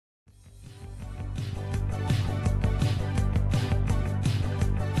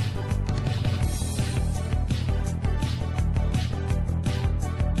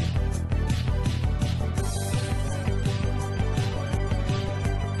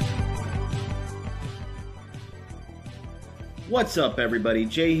What's up, everybody?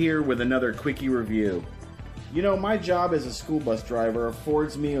 Jay here with another Quickie review. You know, my job as a school bus driver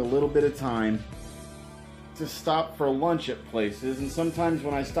affords me a little bit of time to stop for lunch at places, and sometimes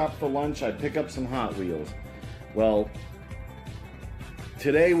when I stop for lunch I pick up some Hot Wheels. Well,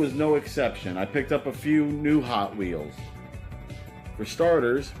 today was no exception. I picked up a few new Hot Wheels. For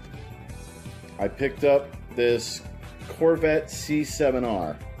starters, I picked up this Corvette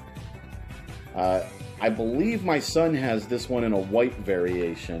C7R. I believe my son has this one in a white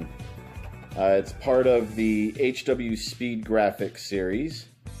variation. It's part of the HW Speed Graphics series.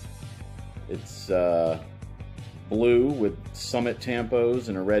 It's blue with Summit tampos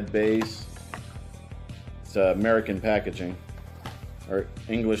and a red base. It's American packaging, or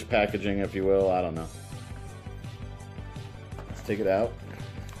English packaging, if you will. I don't know. Let's take it out.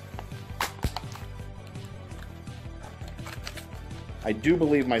 I do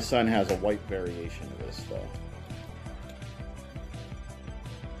believe my son has a white variation of this, though.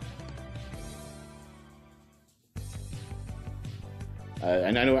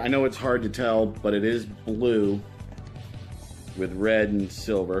 And I know it's hard to tell, but it is blue with red and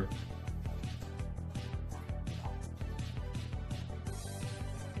silver.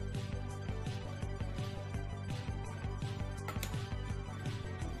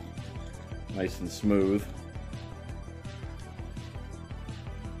 Nice and smooth.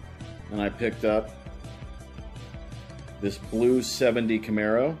 And I picked up this blue 70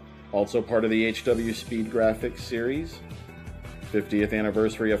 Camaro, also part of the HW Speed Graphics series. 50th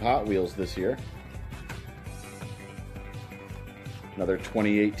anniversary of Hot Wheels this year. Another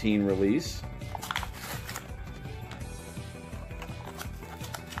 2018 release.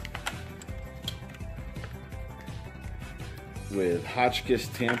 With Hotchkiss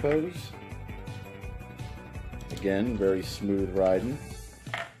tampos. Again, very smooth riding.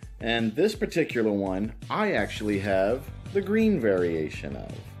 And this particular one, I actually have the green variation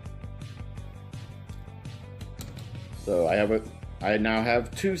of. So I now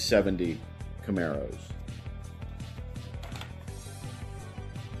have two 70 Camaros.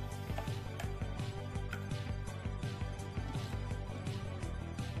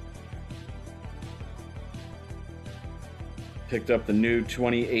 Picked up the new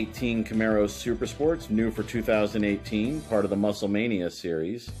 2018 Camaro Super Sports, new for 2018, part of the Muscle Mania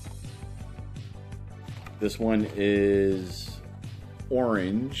series. This one is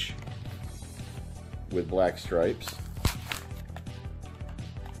orange with black stripes.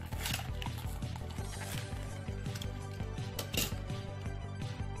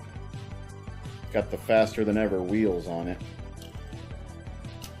 Got the faster than ever wheels on it.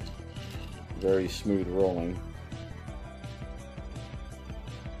 Very smooth rolling.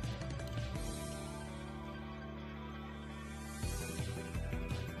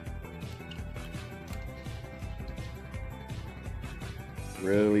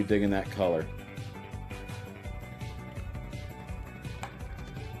 Really digging that color.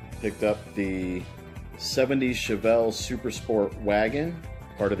 Picked up the 70 Chevelle Super Sport wagon,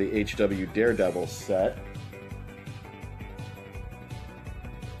 part of the HW Daredevil set.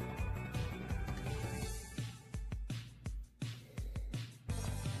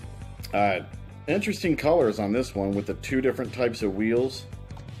 Interesting colors on this one with the two different types of wheels.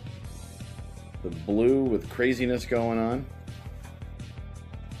 The blue with craziness going on.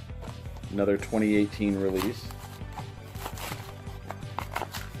 Another 2018 release.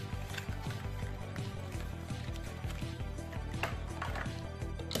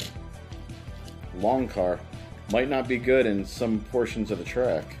 Long car. Might not be good in some portions of the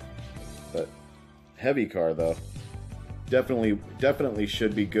track, but heavy car though. Definitely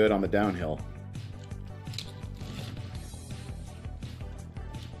should be good on the downhill.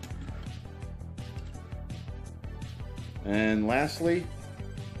 And lastly,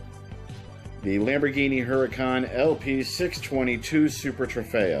 the Lamborghini Huracan LP622 Super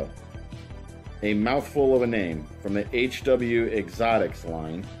Trofeo. A mouthful of a name from the HW Exotics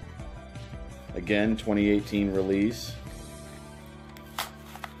line. Again, 2018 release.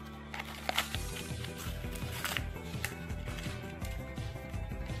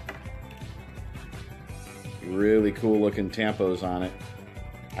 Really cool looking tampos on it.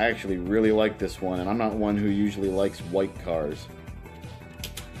 I actually really like this one, and I'm not one who usually likes white cars.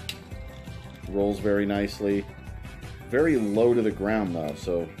 Rolls very nicely. Very low to the ground though,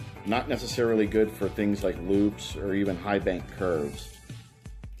 so not necessarily good for things like loops or even high bank curves.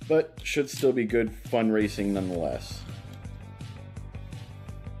 But should still be good fun racing nonetheless.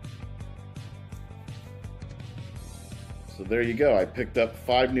 So there you go. I picked up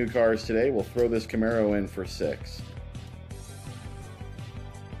 5 new cars today. We'll throw this Camaro in for 6.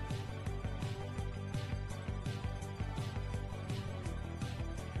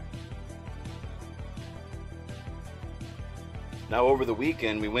 Now over the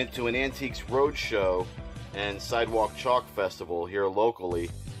weekend we went to an Antiques Roadshow and Sidewalk Chalk Festival here locally,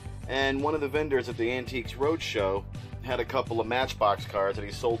 and one of the vendors at the Antiques Roadshow had a couple of Matchbox cars that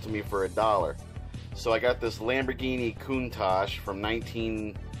he sold to me for $1. So I got this Lamborghini Countach from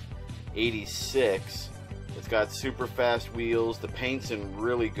 1986. It's got super fast wheels, the paint's in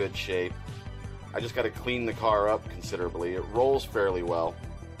really good shape. I just got to clean the car up considerably. It rolls fairly well.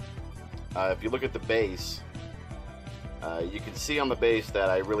 If you look at the base, you can see on the base that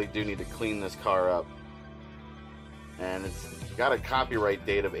I really do need to clean this car up. And it's got a copyright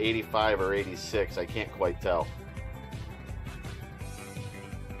date of 85 or 86, I can't quite tell.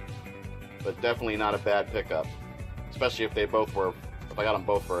 But definitely not a bad pickup, especially if I got them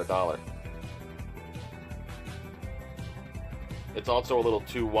both for $1. It's also a little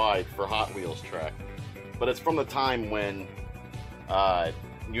too wide for Hot Wheels track, but it's from the time when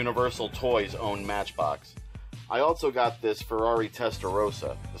Universal Toys owned Matchbox. I also got this Ferrari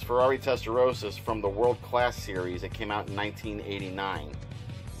Testarossa. This Ferrari Testarossa is from the World Class series. It came out in 1989.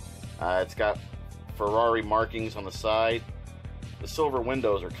 It's got Ferrari markings on the side. The silver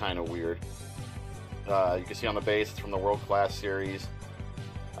windows are kind of weird. You can see on the base it's from the World Class series.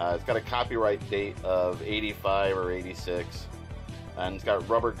 It's got a copyright date of 85 or 86. And it's got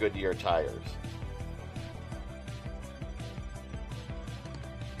rubber Goodyear tires.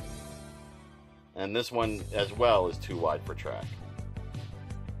 And this one as well is too wide for track.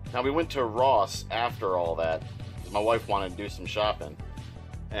 Now we went to Ross after all that, because my wife wanted to do some shopping.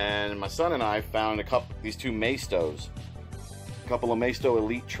 And my son and I found these two Maestos. A couple of Maesto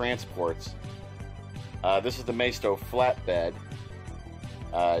Elite Transports. This is the Maesto flatbed.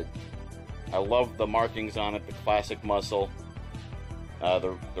 I love the markings on it, the classic muscle.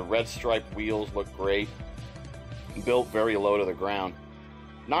 The red striped wheels look great. Built very low to the ground.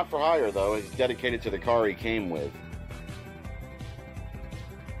 Not for hire though, he's dedicated to the car he came with.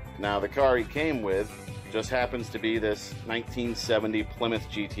 Now the car he came with just happens to be this 1970 Plymouth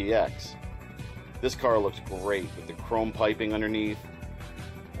GTX. This car looks great with the chrome piping underneath,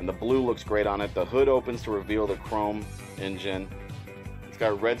 and the blue looks great on it. The hood opens to reveal the chrome engine. It's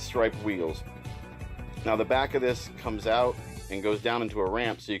got red striped wheels. Now the back of this comes out and goes down into a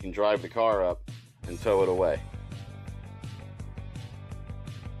ramp so you can drive the car up and tow it away.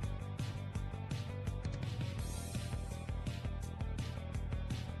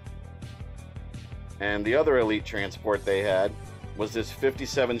 And the other Elite Transport they had was this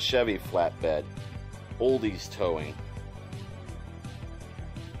 57 Chevy flatbed, oldies towing.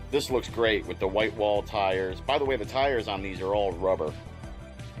 This looks great with the white wall tires. By the way, the tires on these are all rubber.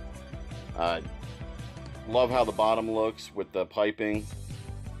 Love how the bottom looks with the piping.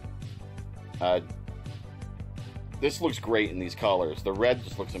 This looks great in these colors. The red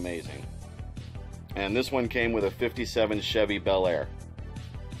just looks amazing. And this one came with a 57 Chevy Bel Air.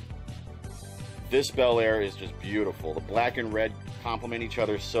 This Bel Air is just beautiful. The black and red complement each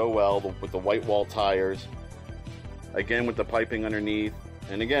other so well with the white wall tires. Again with the piping underneath.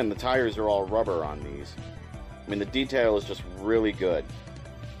 And again, the tires are all rubber on these. I mean, the detail is just really good.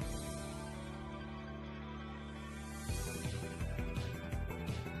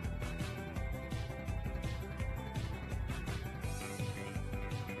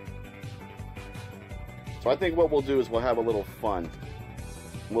 So I think what we'll do is we'll have a little fun.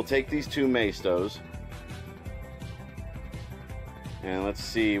 We'll take these two Maestos, and let's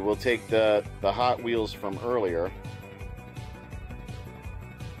see, we'll take the Hot Wheels from earlier.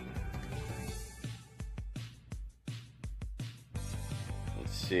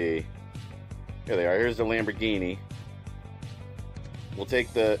 Let's see. Here they are. Here's the Lamborghini. We'll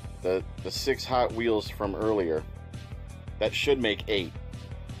take the 6 Hot Wheels from earlier. That should make 8.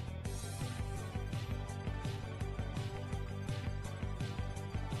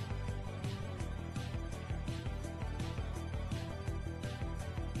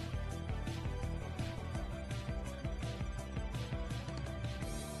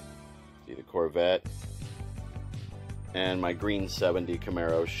 The Corvette and my green 70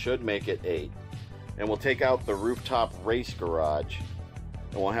 Camaro should make it 8. And we'll take out the rooftop race garage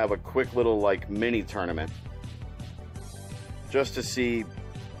and we'll have a quick little like mini tournament just to see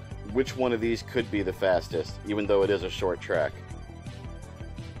which one of these could be the fastest, even though it is a short track.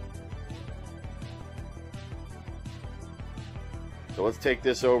 So let's take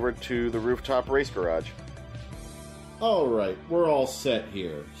this over to the rooftop race garage. Alright, we're all set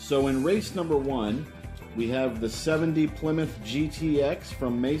here. So in race number 1, we have the 70 Plymouth GTX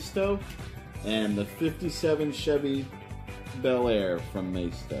from Maesto and the 57 Chevy Bel Air from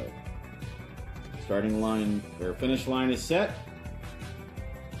Maesto. Starting line, or finish line is set.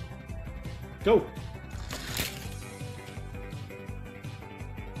 Go!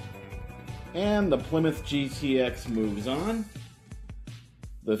 And the Plymouth GTX moves on.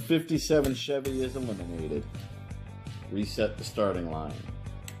 The 57 Chevy is eliminated. Reset the starting line.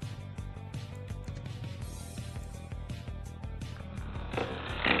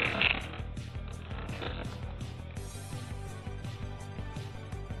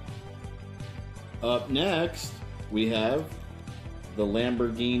 Up next, we have the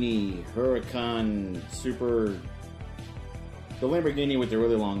Lamborghini Huracan Super... The Lamborghini with the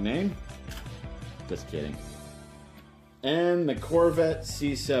really long name. Just kidding. And the Corvette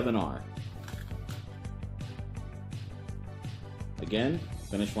C7R. Again,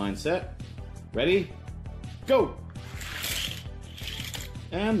 finish line set. Ready? Go!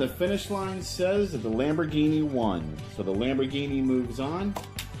 And the finish line says that the Lamborghini won. So the Lamborghini moves on.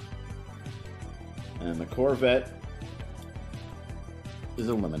 And the Corvette is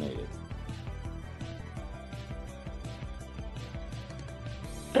eliminated.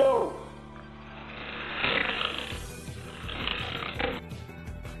 Go!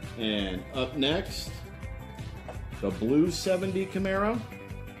 And up next, the blue 70 Camaro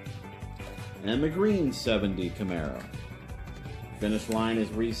and the green 70 Camaro. Finish line is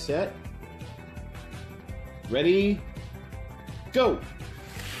reset. Ready? Go!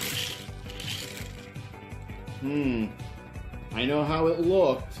 I know how it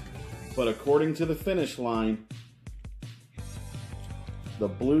looked, but according to the finish line, the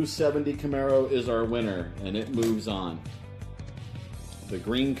blue 70 Camaro is our winner, and it moves on. The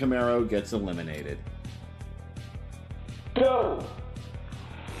green Camaro gets eliminated. Go!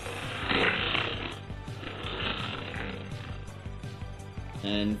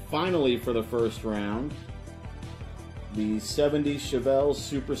 And finally, for the first round, the 70 Chevelle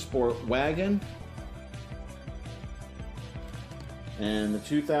Super Sport Wagon and the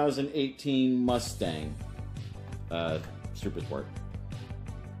 2018 Mustang Super Sport.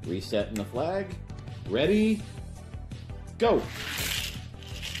 Resetting the flag. Ready? Go!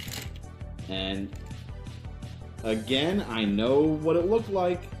 And again, I know what it looked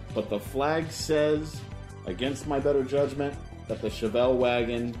like, but the flag says, against my better judgment, that the Chevelle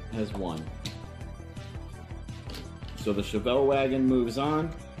wagon has won. So the Chevelle wagon moves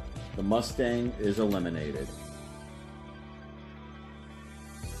on. The Mustang is eliminated.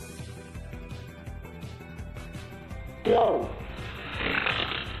 Go!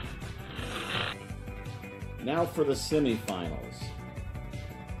 Now for the semifinals.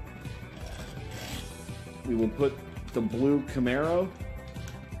 We will put the blue Camaro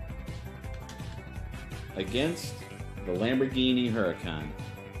against the Lamborghini Huracan.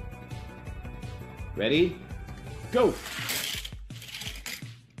 Ready? Go!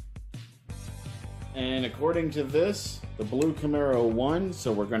 And according to this, the blue Camaro won,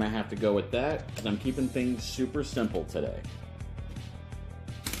 so we're going to have to go with that, because I'm keeping things super simple today.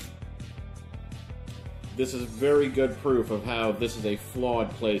 This is very good proof of how this is a flawed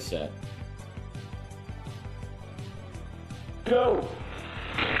playset. Go!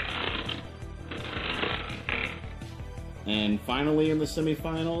 And finally in the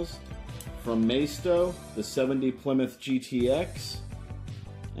semifinals, from Maisto, the 70 Plymouth GTX,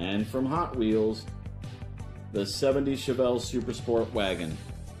 and from Hot Wheels, the 70 Chevelle Super Sport Wagon.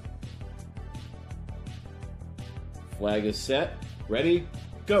 Flag is set. Ready?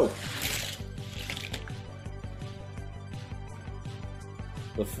 Go!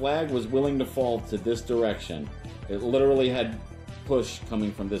 The flag was willing to fall to this direction. It literally had push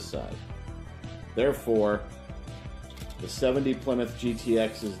coming from this side. Therefore, the 70 Plymouth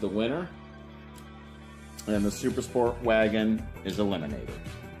GTX is the winner, and the Super Sport Wagon is eliminated.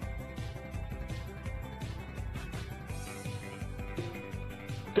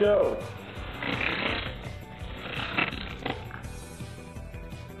 Go!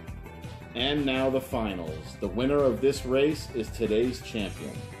 And now the finals. The winner of this race is today's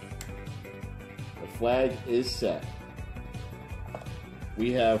champion. The flag is set.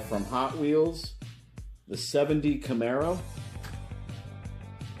 We have from Hot Wheels, the 70 Camaro,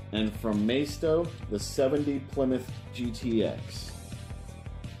 and from Maisto, the 70 Plymouth GTX.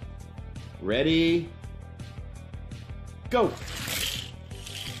 Ready? Go!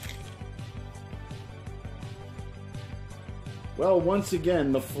 Well, once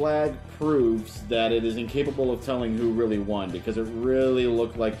again, the flag proves that it is incapable of telling who really won, because it really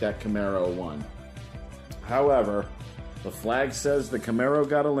looked like that Camaro won. However, the flag says the Camaro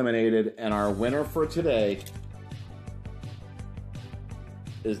got eliminated, and our winner for today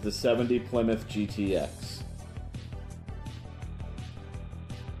is the 70 Plymouth GTX.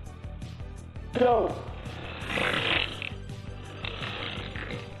 Go!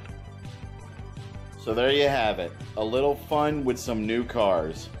 So there you have it. A little fun with some new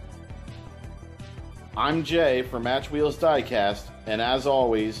cars. I'm Jay for Match Wheels Diecast, and as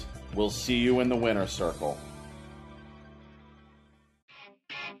always, we'll see you in the winner's circle.